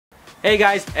Hey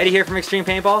guys, Eddie here from Extreme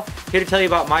Paintball, here to tell you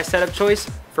about my setup choice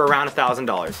for around $1,000.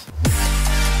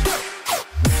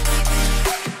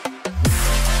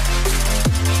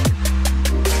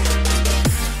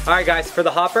 Alright guys, for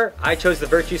the hopper, I chose the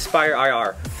Virtue Spire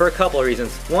IR for a couple of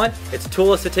reasons. One, it's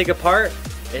toolless to take apart,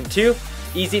 and two,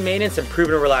 easy maintenance and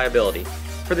proven reliability.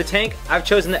 For the tank, I've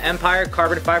chosen the Empire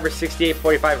Carbon Fiber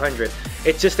 68-4500.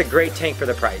 It's just a great tank for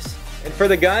the price. And for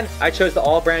the gun, I chose the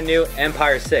all brand new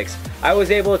Empire SYX. I was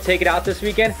able to take it out this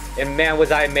weekend, and man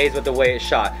was I amazed with the way it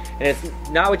shot. And it's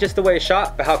not just the way it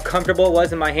shot, but how comfortable it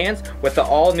was in my hands with the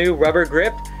all new rubber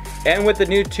grip, and with the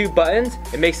new 2 buttons,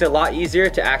 it makes it a lot easier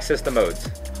to access the modes.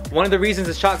 One of the reasons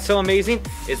it shot so amazing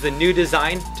is the new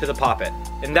design to the poppet.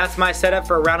 And that's my setup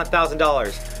for around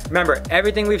 $1,000. Remember,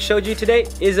 everything we've showed you today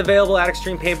is available at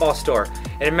Extreme Paintball Store.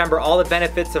 And remember all the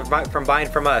benefits from buying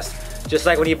from us. Just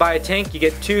like when you buy a tank, you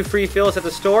get 2 free fills at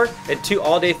the store and 2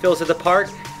 all-day fills at the park.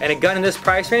 And a gun in this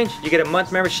price range, you get a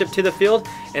month membership to the field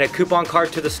and a coupon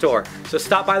card to the store. So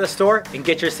stop by the store and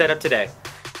get your setup today.